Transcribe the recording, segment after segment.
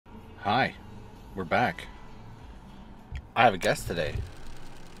Hi, we're back. I have a guest today.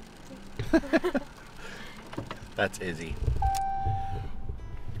 That's Izzy.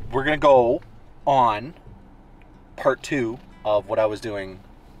 We're gonna go on part 2 of what I was doing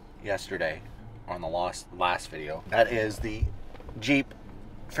yesterday on the last video. That is the Jeep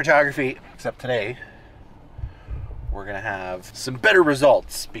photography, except today we're gonna have some better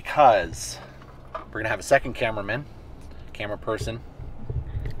results because we're gonna have a second camera person,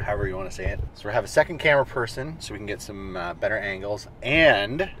 however you want to say it. So we're gonna have a second camera person so we can get some better angles,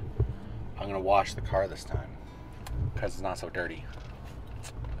 and I'm gonna wash the car this time because it's not so dirty.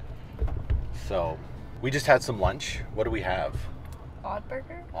 So we just had some lunch. What do we have? Odd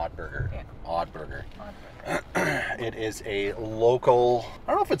Burger? Odd Burger. Yeah. Odd Burger. Odd Burger. It is a local,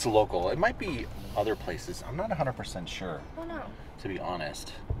 I don't know if it's local, it might be other places. I'm not 100% sure. Oh no. To be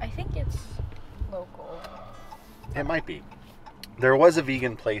honest. I think it's local. It might be. There was a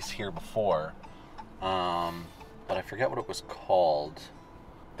vegan place here before, but I forget what it was called.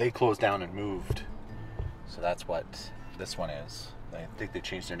 They closed down and moved. So that's what this one is. I think they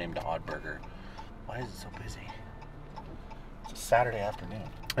changed their name to Odd Burger. Why is it so busy? It's a Saturday afternoon.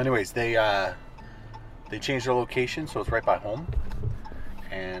 Anyways, they changed their location, so it's right by home.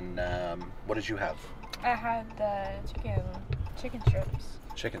 And what did you have? I had the chicken strips.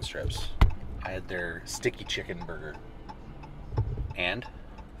 Chicken strips. I had their sticky chicken burger. And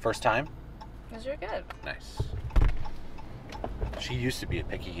first time? Those are good. Nice. She used to be a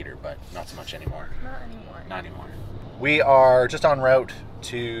picky eater, but not so much anymore. Not anymore. Not anymore. We are just en route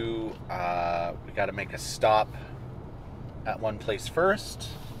to, we got to make a stop at one place first.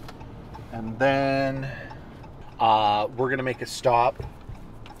 And then we're going to make a stop.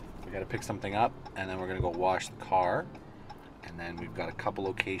 We got to pick something up, and then we're going to go wash the car. And then we've got a couple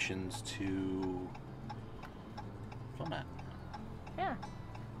locations to film at. Yeah.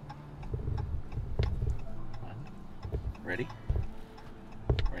 Ready?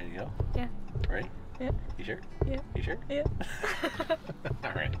 Ready to go? Yeah. Ready? Yeah. You sure? Yeah. You sure? Yeah.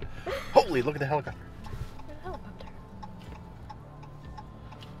 All right. Holy, look at the helicopter. There's a helicopter.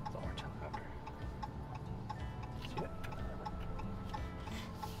 The orange helicopter. See it?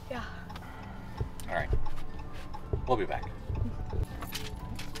 Yeah. All right. We'll be back.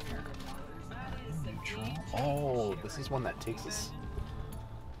 Oh, this is one that takes us.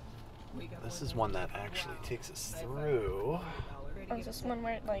 This is one that actually takes us through. Oh, is this one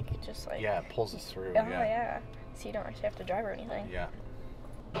where it just Yeah, it pulls us through. Oh yeah. So you don't actually have to drive or anything. Yeah.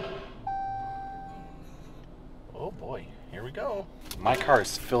 Oh boy, here we go. My car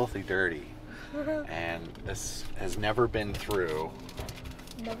is filthy dirty, and this has never been through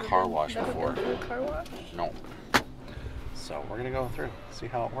a car wash before. Never been through a car wash? No. So we're gonna go through, see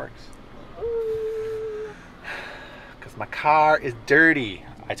how it works. Because my car is dirty.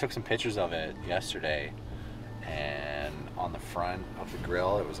 I took some pictures of it yesterday, and on the front of the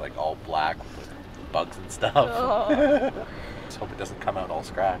grill it was like all black with bugs and stuff. Oh. Just hope it doesn't come out all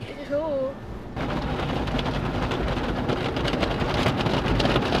scratched. Ew.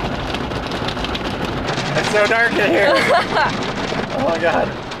 It's so dark in here. Oh my god.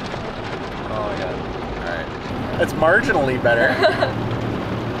 Oh my god. Alright. It's marginally better.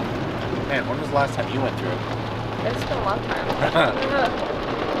 Man, when was the last time you went through it? It's been a long time.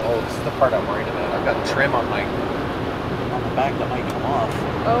 Oh, this is the part I'm worried about. I've got trim on the back that might come off.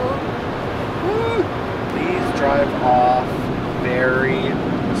 Oh. Woo! These drive off very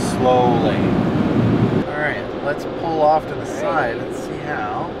slowly. Alright, let's pull off to the side and see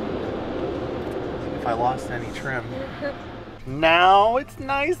how. See if I lost any trim. Now it's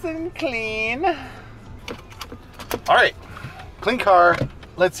nice and clean. Alright, clean car.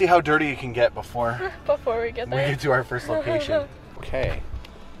 Let's see how dirty it can get before we get there. we get to our first location. Okay.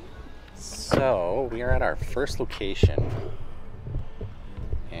 So we are at our first location,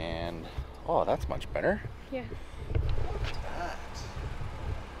 and oh, that's much better. Yeah. What's that?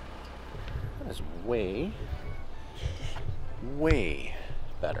 That is way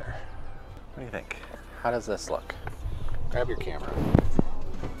better. What do you think? How does this look? Grab your camera.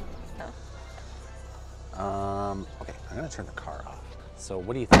 Okay, I'm gonna turn the car off. So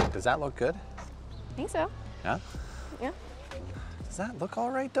what do you think? Does that look good? I think so. Yeah? Yeah. Does that look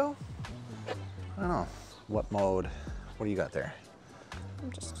all right though? I don't know. What mode? What do you got there?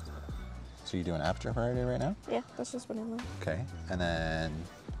 I'm just... So you doing aperture priority right now? Yeah, that's just what I'm doing. Okay, and then,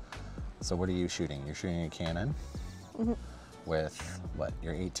 so what are you shooting? You're shooting a Canon with what,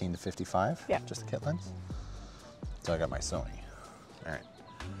 your 18 to 55? Yeah. Just a kit lens? So I got my Sony. All right.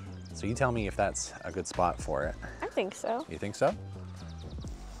 So you tell me if that's a good spot for it. I think so. You think so?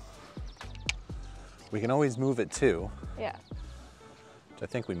 We can always move it too. Yeah. I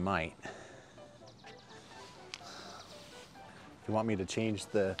think we might. If you want me to change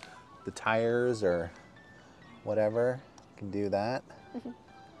the tires or whatever, I can do that. If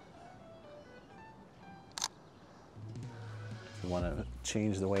you want to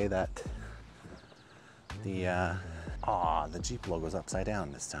change the way that the Jeep logo's upside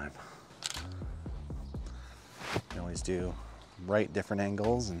down this time. You always do right different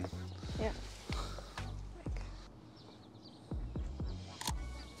angles and yeah.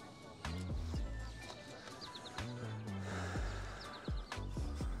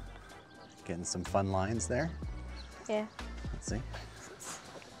 getting some fun lines there. Yeah. Let's see.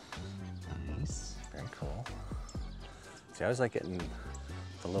 Nice. Very cool. See, I always like getting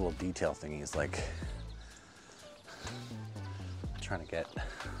the little detail thingies, like trying to get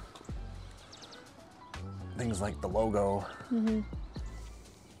things like the logo. Mm-hmm.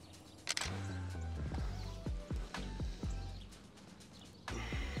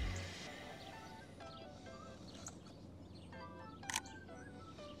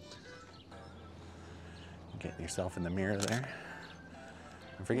 Getting yourself in the mirror there.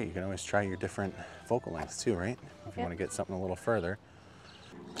 Don't forget, you can always try your different focal lengths too, right? If you want to get something a little further.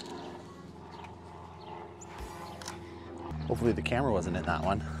 Hopefully the camera wasn't in that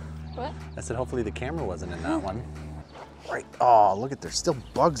one. What? I said hopefully the camera wasn't in that one. Right. Oh, look at, there's still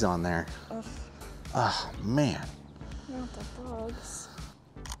bugs on there. Ah, oh, man. Not the bugs.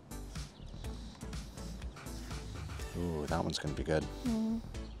 Ooh, that one's gonna be good. Mm.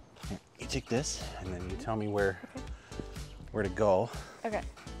 Here, you take this and then you tell me where to go. Okay.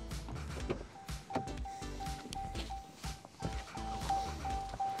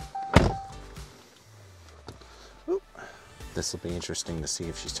 Oop. This will be interesting to see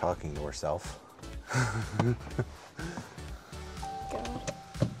if she's talking to herself. Go.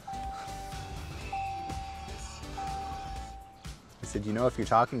 I said, you know, if you're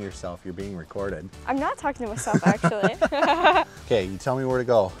talking to yourself, you're being recorded. I'm not talking to myself, actually. Okay, you tell me where to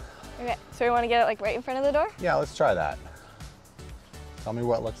go. Okay, so we want to get it like right in front of the door? Yeah, let's try that. Tell me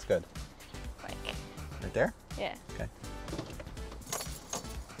what looks good. Like. Right there? Yeah. Okay. I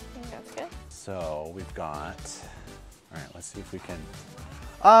think that's good. So we've got, all right, let's see if we can,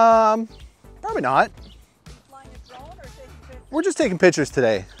 probably not. Flying a drone or taking pictures? We're just taking pictures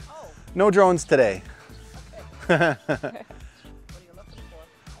today. Oh, No drones today. okay. What are you looking for?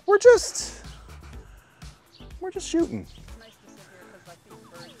 We're just shooting. It's nice to sit here because like these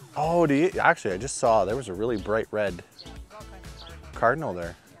birds, Oh, do you, actually, I just saw there was a really bright red yeah, there's all kinds of cardinal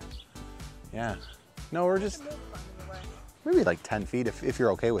there. Yeah. Yeah. No, we're just Move them in the way. maybe like 10 feet if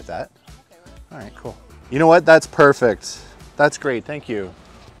you're okay with that. I'm okay with it. All right, cool. You know what? That's perfect. That's great. Thank you.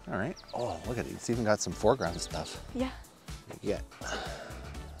 All right. Oh, look at it. It's even got some foreground stuff. Yeah. Yeah.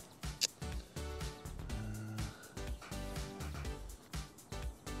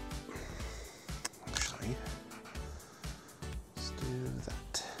 Actually, let's do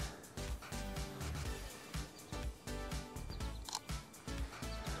that.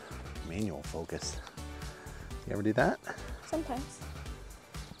 Manual focus. You ever do that? Sometimes.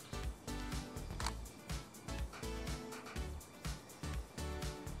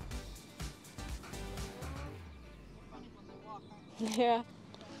 Yeah.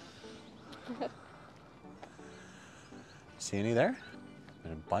 See any there?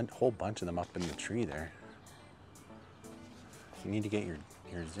 There's a whole bunch of them up in the tree there. You need to get your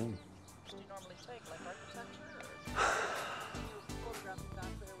zoom. Do you normally take like architecture or you photographing back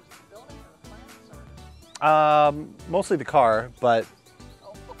there was the building or the plants or? Mostly the car, but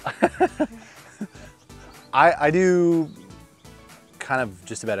Oh. I do kind of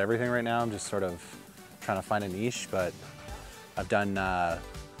just about everything right now. I'm just sort of trying to find a niche, but I've done, the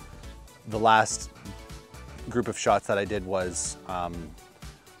last group of shots that I did was,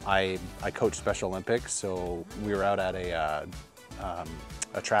 I coached Special Olympics, so we were out at a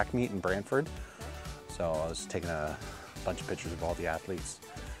track meet in Brantford. So I was taking a bunch of pictures of all the athletes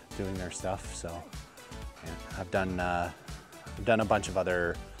doing their stuff. So yeah, I've done a bunch of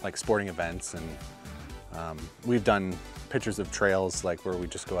other like sporting events, and we've done pictures of trails, like where we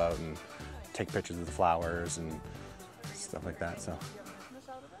just go out and take pictures of the flowers and stuff like that. So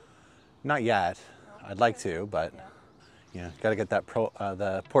not yet. I'd like to, but you know, got to get that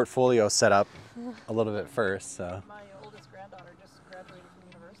the portfolio set up a little bit first. So My oldest granddaughter just graduated from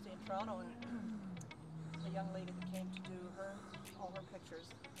university in Toronto, and the young lady that came to do all her pictures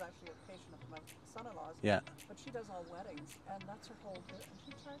was actually a patient of my son-in-law's. yeah. But she does all weddings, and that's her whole bit. And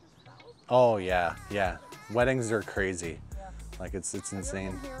she charges thousands. Oh yeah, yeah. Weddings are crazy. Yeah. Like it's Have you insane.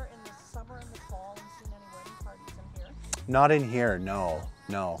 ever been here in the summer and the fall and seen any wedding parties in here? Not in here, no,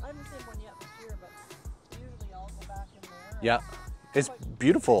 no. I haven't seen one yet this year, but usually I'll go back in there. Yeah, It's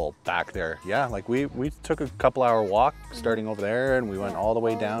beautiful back there. Yeah, like we took a couple-hour walk starting over there, and we went all the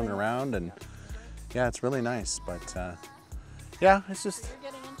way down and around, and yeah, it's really nice. But yeah, it's just.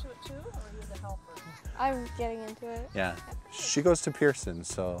 You're getting into it too, or are you the helper? I'm getting into it. Yeah, she goes to Pearson,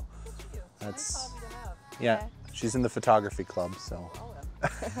 so that's Nice hobby to have. yeah. She's in the photography club, so Oh, yeah.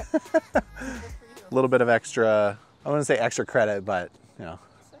 Good for you. a little bit of extra. I wouldn't say extra credit, but you know,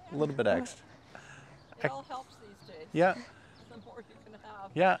 a little bit extra. It all helps these days. Yeah. The more you can have.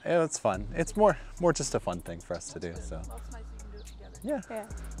 Yeah, it's fun. It's more just a fun thing for us to do. So Well, it's nice you can do it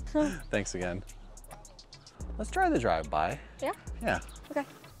together. yeah. Thanks again. Let's try the drive-by. Yeah? Yeah. Okay.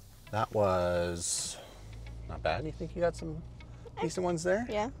 That was not bad. You think you got some decent ones there?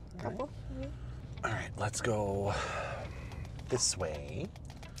 Yeah. All right. Couple. All right, let's go this way.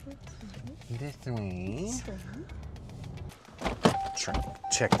 This way.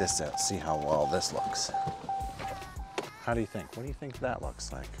 Check this out. See how well this looks. How do you think? What do you think that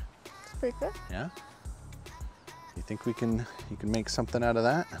looks like? It's pretty good. Yeah? You think you can make something out of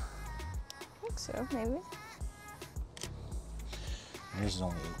that? I think so, maybe. Yours is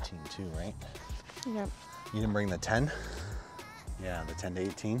only 18 too, right? Yep. You didn't bring the 10? Yeah, the 10 to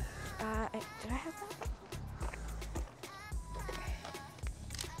 18. Did I have that?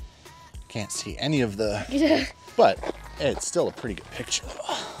 Can't see any of the, Yeah. but it's still a pretty good picture.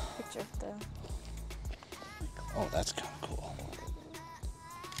 Picture of the. Oh, that's kind of cool.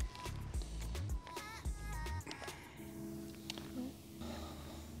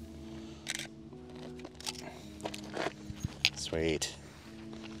 Sweet.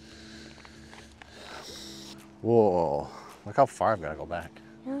 Whoa, look how far I've got to go back.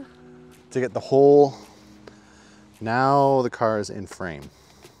 Yeah. To get the whole, now the car is in frame.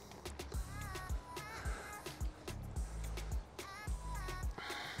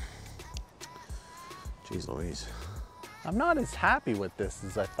 Jeez Louise. I'm not as happy with this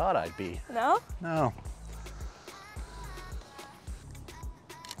as I thought I'd be. No? No.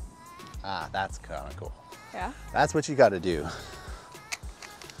 Ah, that's kind of cool. Yeah. That's what you got to do.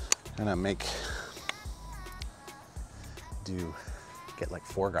 Gonna get like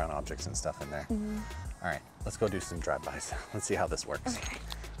foreground objects and stuff in there. All right, let's go do some drive-bys. Let's see how this works. Okay.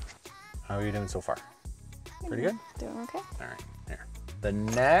 How are you doing so far? Pretty good? Doing okay. All right, here. The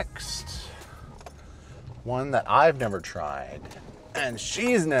next one that I've never tried and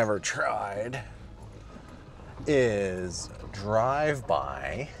she's never tried is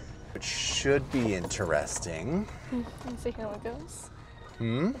drive-by, which should be interesting. Let's see how it goes.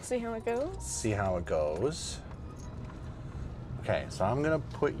 Let's see how it goes. see how it goes. Okay, so I'm gonna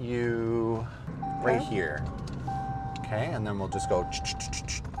put you right here. Okay, and then we'll just go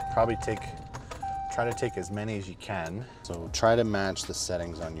probably try to take as many as you can. So try to match the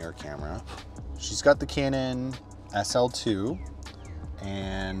settings on your camera. She's got the Canon SL2,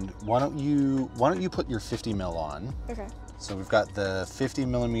 and why don't you put your 50mm on? Okay. So we've got the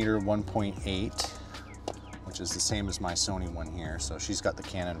 50mm 1.8, which is the same as my Sony one here. So she's got the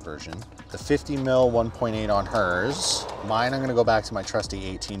Canon version. The 50mm 1.8 on hers. Mine, I'm gonna go back to my trusty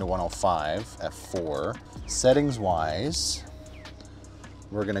 18 to 105 f4. Settings wise,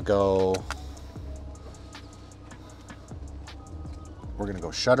 we're gonna go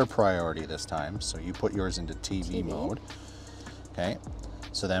shutter priority this time. So you put yours into TV mode. Okay.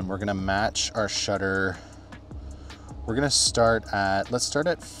 So then we're gonna match our shutter. We're gonna let's start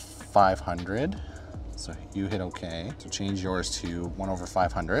at 500. So you hit okay. So change yours to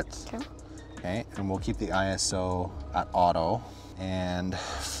 1/500th. Okay. Okay, and we'll keep the ISO at auto. And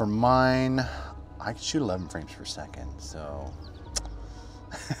for mine, I can shoot 11 frames per second, so.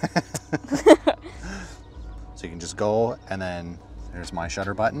 So you can just go, and then there's my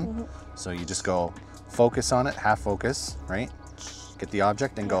shutter button. So you just go focus on it, half focus, right? Get the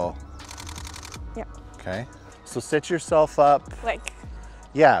object and go. Yep. Okay. So sit yourself up. Like.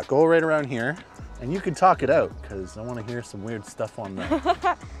 Yeah, go right around here. And you can talk it out, because I want to hear some weird stuff on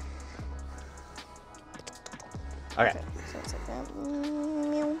the... Okay. So it's like that.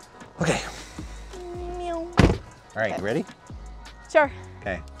 Meow. Okay. Meow. All right, you ready? Sure.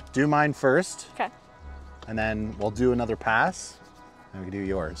 Okay. Do mine first, Okay. and then we'll do another pass, and we can do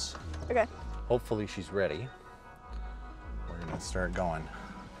yours. Okay. Hopefully she's ready. We're going to start going.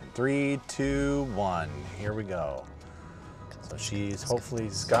 3, 2, 1. Here we go. So she's hopefully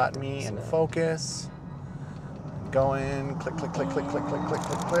got me in focus. Going, click, click, click, click, click, click, click,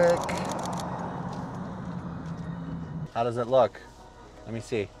 click, click. How does it look? Let me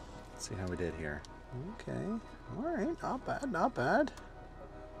see. Let's see how we did here. Okay, all right, not bad, not bad.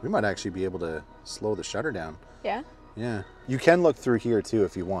 We might actually be able to slow the shutter down. Yeah? Yeah. You can look through here too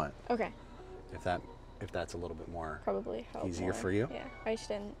if you want. Okay. If that if that's a little bit more Probably help easier more. for you. Yeah, I just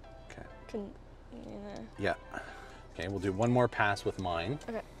didn't. Okay. Yeah. Yeah. Okay, we'll do one more pass with mine.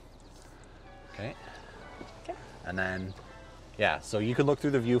 Okay. Okay. Okay. And then, yeah, so you can look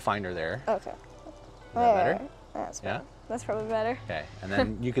through the viewfinder there. Okay. Is that better? That's Yeah? better. That's probably better. Okay, and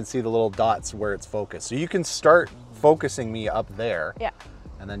then you can see the little dots where it's focused. So you can start focusing me up there. Yeah.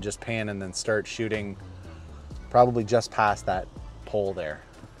 And then just pan and then start shooting probably just past that pole there.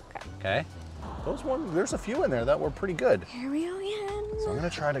 Okay. There's a few in there that were pretty good. Here we go again. So I'm gonna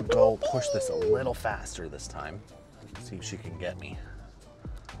try to go push this a little faster this time. See if she can get me.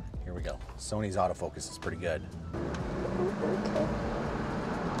 Here we go. Sony's autofocus is pretty good.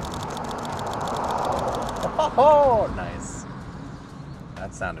 Oh, nice.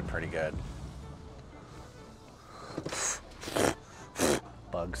 That sounded pretty good.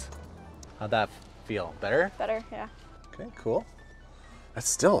 Bugs. How'd that feel? Better? Better, yeah. Okay, cool. That's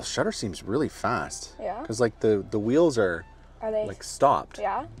still, shutter seems really fast. Yeah? Because like the wheels are they like stopped.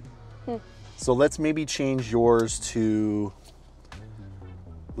 Yeah? So let's maybe change yours to,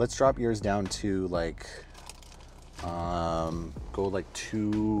 let's drop yours down to like, go like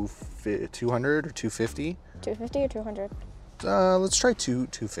 200 or 250. 250 or 200? Let's try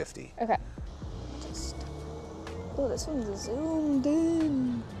 250. Okay. Oh, this one's zoomed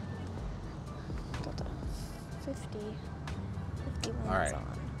in. Got the 50 lens All right.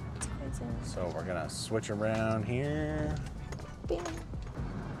 on. It's quite zoom. So we're gonna switch around here. Bam.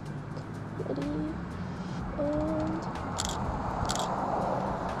 Ready. And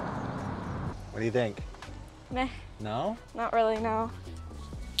What do you think? meh. No? Not really, no.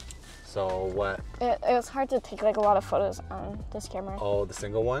 So what? It was hard to take like a lot of photos on this camera. Oh, the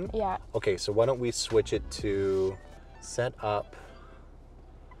single one? Yeah. Okay, so why don't we switch it to set up.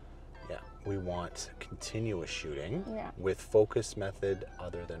 Yeah, we want continuous shooting with focus method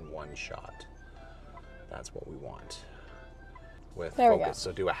other than one shot. That's what we want with there focus.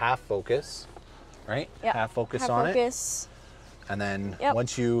 So do a half focus, right? Yeah. Half focus half on focus. it. And then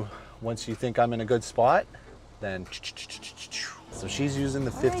once you think I'm in a good spot, then so she's using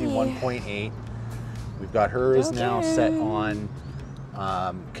the 51.8. We've got hers now set on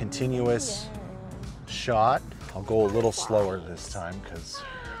continuous shot. I'll go a little slower this time because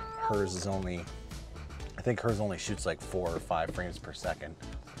hers is only, I think hers only shoots like 4 or 5 frames per second.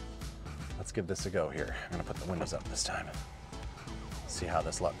 Let's give this a go here. I'm gonna put the windows up this time. See how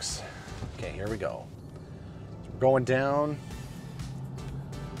this looks. Okay, here we go. So we're going down.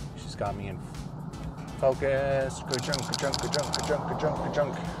 She's got me in focus. Ka-junk, ka-junk, ka-junk, ka-junk, ka-junk,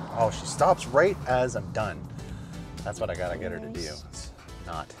 ka-junk. Oh, she stops right as I'm done. That's what I gotta get her to do. It's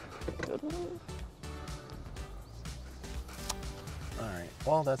not. Good one. All right,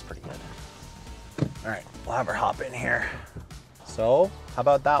 well, that's pretty good. All right, we'll have her hop in here. So, how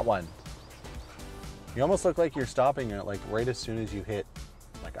about that one? You almost look like you're stopping it like right as soon as you hit,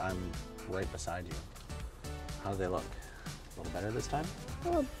 like I'm right beside you. How do they look? A little better this time? A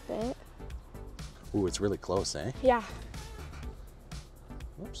little bit. Ooh, it's really close, eh? Yeah.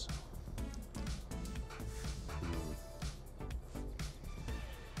 Oops.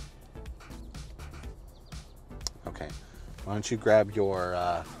 Okay, why don't you grab your,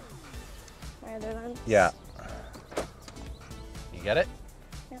 My other lens? yeah. You get it?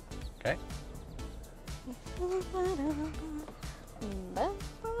 Yep. Okay.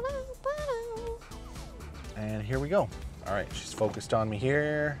 And here we go. All right, she's focused on me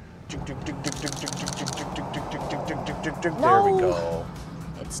here. There we go.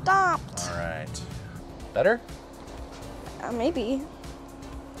 It stopped. All right. Better? Maybe.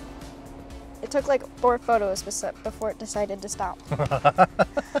 It took like 4 photos before it decided to stop. Okay.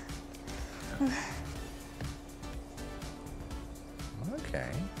 There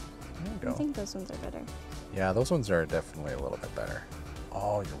you I go. think those ones are better. Yeah, those ones are definitely a little bit better.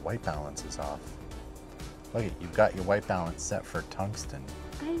 Oh, your white balance is off. Look, you've got your white balance set for tungsten.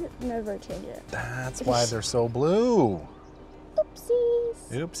 I never change it. That's why they're so blue. Oopsies.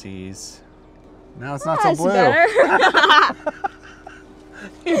 Oopsies. Now it's not so That's blue. better.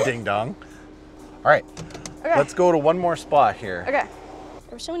 You ding dong. All right, Okay. let's go to one more spot here. Okay.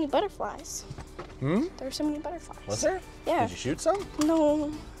 There were so many butterflies. Hmm? There were so many butterflies. Was there? Yeah. Did you shoot some?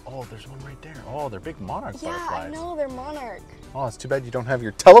 No. Oh, there's one right there. Oh, they're big monarch Yeah, butterflies. I know. They're monarch. Oh, it's too bad you don't have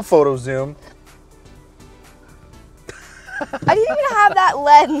your telephoto zoom. I didn't even have that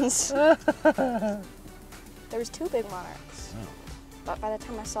lens. There was 2 big monarchs. Oh. But by the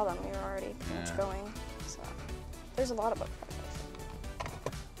time I saw them, we were already pretty much going. So there's a lot of butterflies.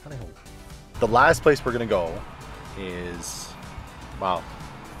 The last place we're gonna go is, well,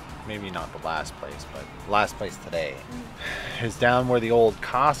 maybe not the last place, but last place today is down where the old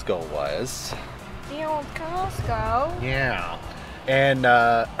Costco was. The old Costco. Yeah. And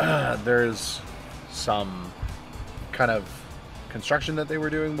there's some kind of construction that they were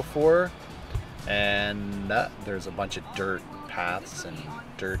doing before, and there's a bunch of dirt paths and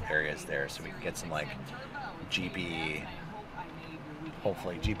dirt areas there, so we can get some like Jeepy,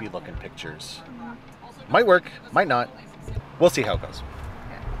 hopefully Jeepy looking pictures. Might work, might not. We'll see how it goes.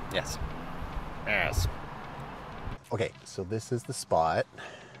 Yes. Yes. Okay, so this is the spot.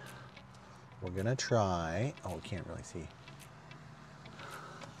 We're gonna try, oh, we can't really see.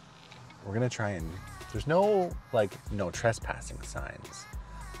 We're gonna try and, there's no trespassing signs.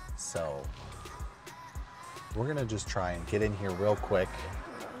 So we're gonna just try and get in here real quick,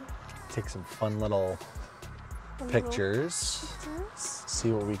 take some fun little pictures,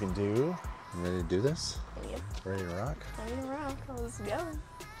 see what we can do. You ready to do this? Yep. Ready to rock? Ready to rock. Let's go.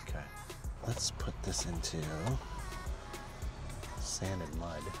 Okay, let's put this into sand and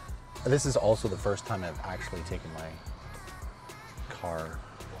mud. This is also the first time I've actually taken my car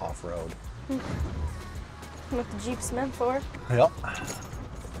off-road. What the Jeep's meant for. Yep.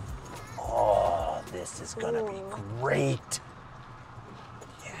 Oh, this is gonna be great.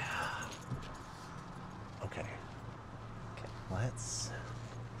 Yeah. Okay. Let's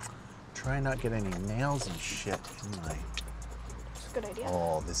try not get any nails and shit in my... That's a good idea.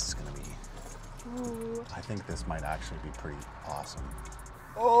 Oh, this is gonna be... Ooh. I think this might actually be pretty awesome.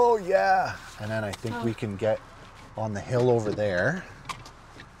 Oh yeah. And then I think we can get on the hill over there.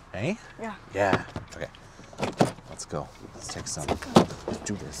 Hey? Yeah. Yeah. Okay. Let's go. Let's take some. Let's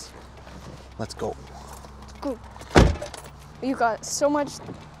do this. Let's go. Go. You got so much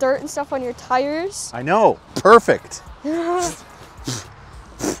dirt and stuff on your tires. I know. Perfect. Ah!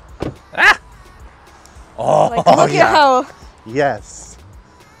 Oh, Like, look yeah. at how. Yes.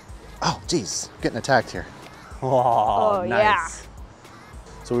 Oh, geez. Getting attacked here. Oh, nice. Yeah.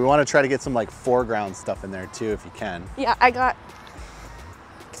 So we want to try to get some like foreground stuff in there too, if you can. Yeah, I got.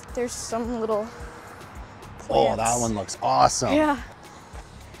 There's some little plants. Oh, that one looks awesome. Yeah.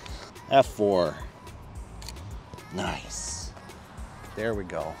 F4. Nice. There we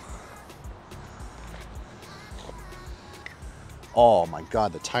go. Oh my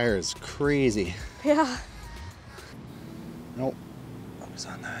God, the tire is crazy. Yeah. Nope. Focus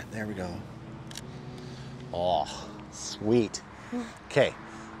on that. There we go. Oh, sweet. Okay.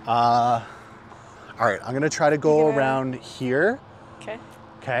 All right, I'm gonna try to go around here. Okay.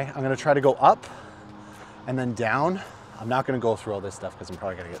 Okay, I'm gonna try to go up and then down. I'm not gonna go through all this stuff because I'm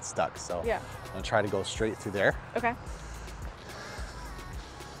probably gonna get stuck. So Yeah. I'm gonna try to go straight through there. Okay.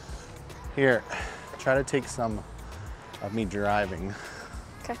 Here, try to take some of me driving.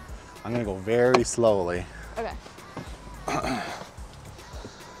 Okay. I'm gonna go very slowly. Okay.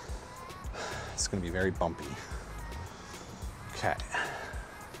 It's gonna be very bumpy. Okay.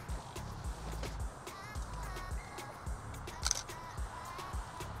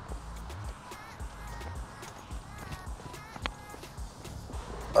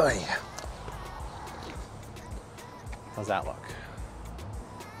 Oh yeah. How's that look?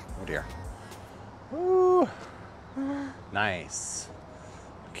 Oh dear. Woo. Nice.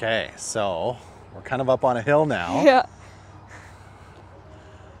 Okay, so we're kind of up on a hill now. Yeah.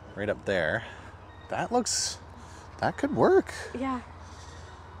 Right up there. That could work. Yeah.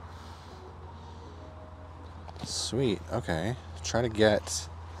 Sweet, okay. Try to get,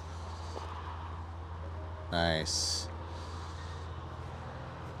 nice.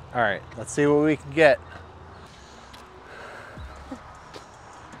 All right, let's see what we can get.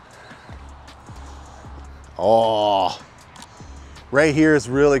 Oh, right here is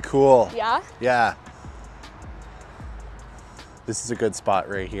really cool. Yeah? Yeah. This is a good spot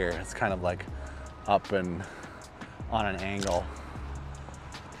right here. It's kind of like up and on an angle.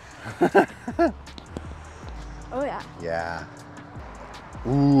 Oh yeah. Yeah.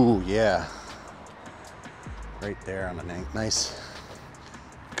 Ooh, yeah. Right there on a nice,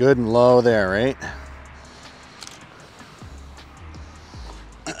 good and low there, right?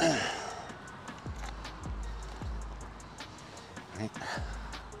 Right.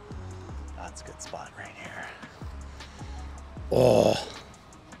 That's a good spot right here. Oh.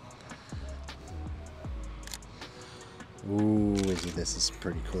 Ooh, Izzy, this is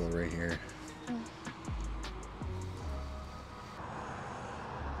pretty cool right here.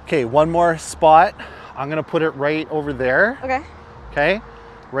 Okay, one more spot. I'm gonna put it right over there. Okay. Okay,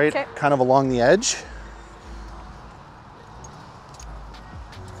 right kind of along the edge.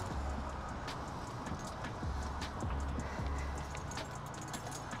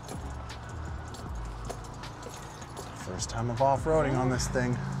 First time of off-roading on this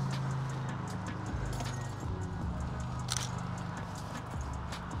thing.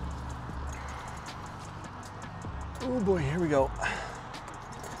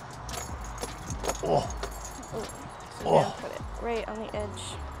 Oh. Oh. So Oh. we're gonna put it right on the edge.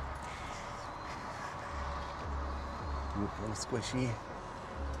 Ooh, a little squishy. I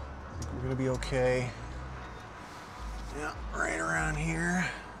think we're gonna be okay. Yeah, right around here.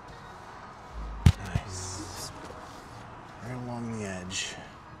 Nice. Right along the edge.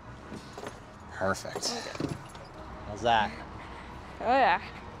 Perfect. Okay. How's that? Oh yeah.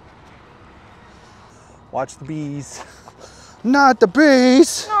 Watch the bees. Not the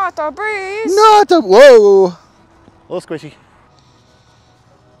bees! Not the breeze! Not the, whoa! A little squishy.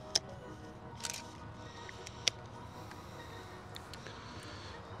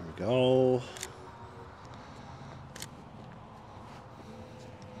 There we go.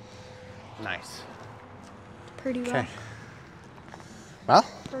 Nice. Pretty Okay. rock. Well,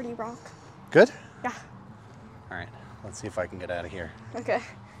 Pretty rock. good? Yeah. All right, let's see if I can get out of here. Okay.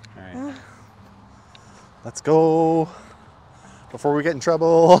 All right. Let's go before we get in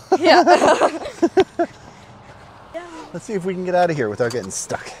trouble. Yeah. Let's see if we can get out of here without getting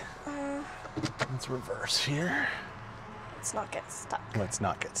stuck. Let's reverse here. Let's not get stuck. Let's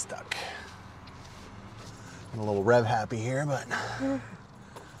not get stuck. I'm a little rev happy here, but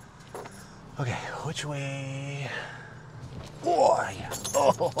okay, which way? Boy!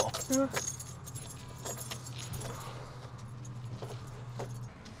 Oh!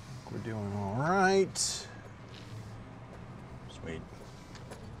 We're doing all right. Sweet.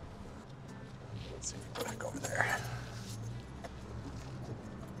 Let's see if we're back over there.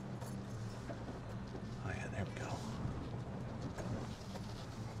 Oh yeah, there we go.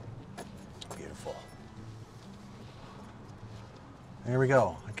 Beautiful. There we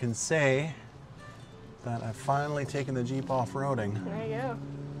go. I can say that I've finally taken the Jeep off-roading. There you go.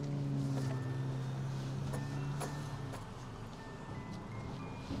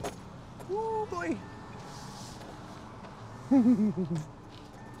 Oh boy.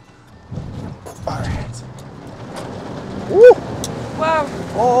 All right. Woo! Wow.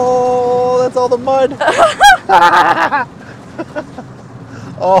 Oh, that's all the mud.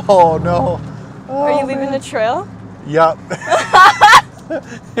 Oh no. Oh, Are you leaving the trail? Yup.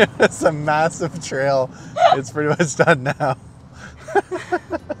 It's a massive trail. It's pretty much done now.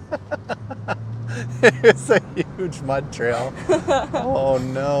 It's a huge mud trail. Oh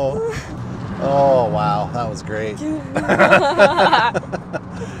no. Oh wow, that was great.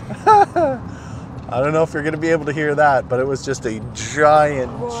 I don't know if you're going to be able to hear that, but it was just a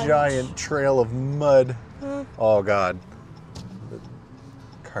giant, giant trail of mud. Oh God. The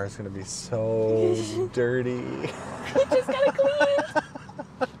car's going to be so dirty. You just gotta clean it.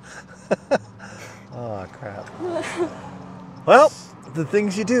 Oh crap. Well, the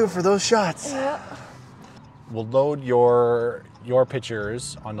things you do for those shots. Yeah. We'll load your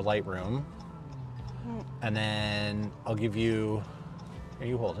pictures onto Lightroom, and then I'll give you, here,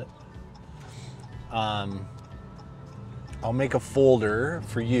 you hold it. I'll make a folder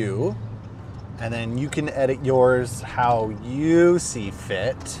for you, and then you can edit yours how you see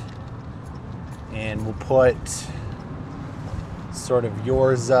fit, and we'll put sort of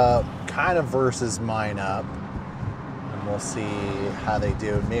yours up kind of versus mine up, and we'll see how they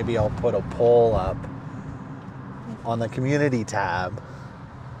do. Maybe I'll put a poll up on the community tab,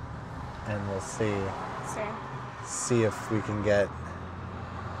 and we'll see if we can get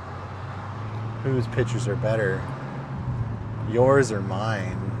whose pictures are better, yours or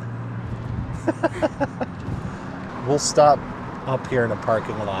mine. We'll stop up here in a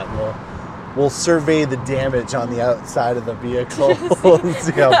parking lot. We'll survey the damage on the outside of the vehicle and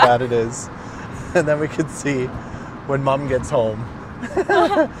see how bad it is, and then we can see when Mom gets home.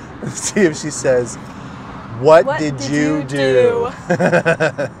 See if she says, what did you do?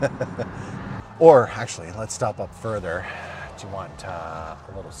 Or actually, let's stop up further. Do you want a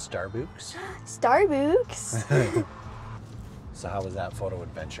little Starbucks? Starbucks. So how was that photo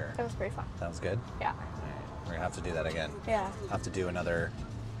adventure? That was pretty fun. That was good? Yeah. All right. We're gonna have to do that again. Yeah. Have to do another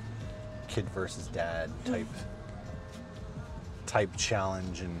kid versus dad type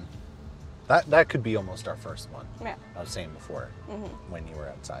challenge, and that could be almost our first one. Yeah. I was saying before, when you were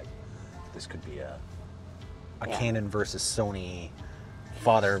outside, this could be a Yeah. Canon versus Sony,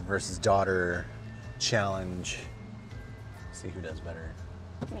 father versus daughter challenge. See who does better.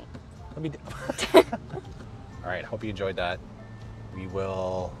 Me. Let me All right, hope you enjoyed that. We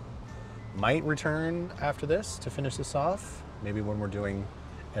might return after this to finish this off. Maybe when we're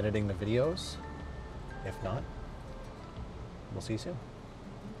editing the videos. If not, we'll see you soon.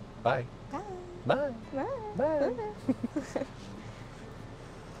 Bye. Bye. Bye. Bye. Bye.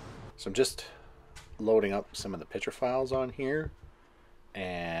 So I'm just loading up some of the picture files on here,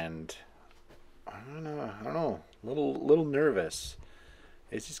 and I don't know, a little nervous.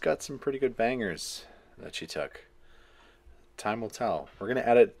 She's got some pretty good bangers that she took. Time will tell. We're going to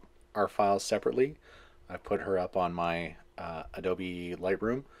edit our files separately. I put her up on my Adobe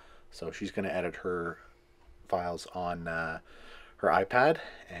Lightroom, so she's going to edit her files on her iPad,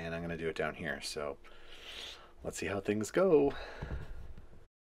 and I'm going to do it down here. So let's see how things go.